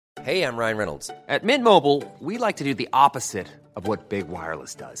Hey, I'm Ryan Reynolds. At Mint Mobile, we like to do the opposite of what Big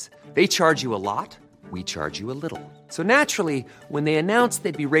Wireless does. They charge you a lot, we charge you a little. So naturally, when they announced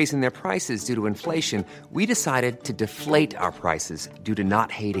they'd be raising their prices due to inflation, we decided to deflate our prices due to not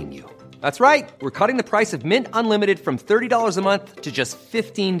hating you. That's right. We're cutting the price of Mint Unlimited from $30 a month to just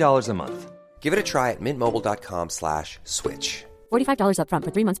 $15 a month. Give it a try at mintmobile.com/switch. $45 up front for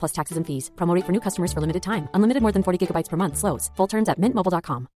 3 months plus taxes and fees. Promo rate for new customers for limited time. Unlimited more than 40 gigabytes per month. Slows full terms at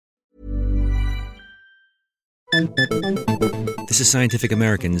mintmobile.com. This is Scientific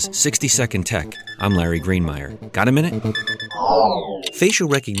American's 60-Second Tech. I'm Larry Greenmeyer. Got a minute? Facial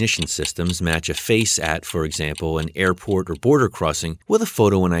recognition systems match a face at, for example, an airport or border crossing with a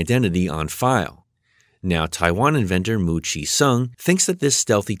photo and identity on file. Now, Taiwan inventor Mu-Chi Sung thinks that this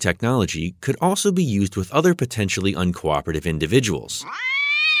stealthy technology could also be used with other potentially uncooperative individuals.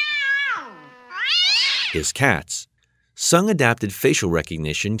 His cats. Sung adapted facial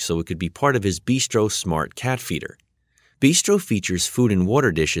recognition so it could be part of his Bistro Smart cat feeder. Bistro features food and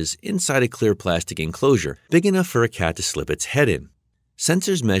water dishes inside a clear plastic enclosure big enough for a cat to slip its head in.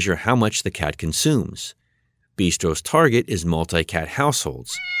 Sensors measure how much the cat consumes. Bistro's target is multi-cat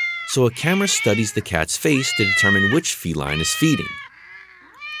households, so a camera studies the cat's face to determine which feline is feeding.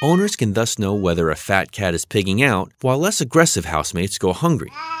 Owners can thus know whether a fat cat is pigging out, while less aggressive housemates go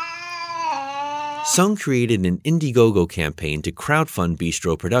hungry. Sung created an Indiegogo campaign to crowdfund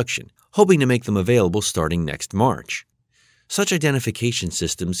Bistro production, hoping to make them available starting next March. Such identification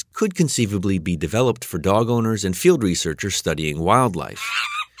systems could conceivably be developed for dog owners and field researchers studying wildlife.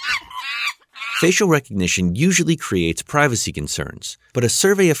 Facial recognition usually creates privacy concerns, but a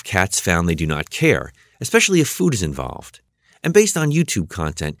survey of cats found they do not care, especially if food is involved. And based on YouTube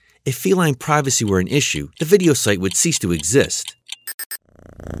content, if feline privacy were an issue, the video site would cease to exist.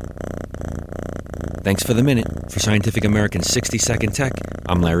 Thanks for the minute. For Scientific American's 60-Second Tech,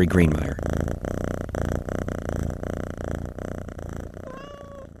 I'm Larry Greenmeyer.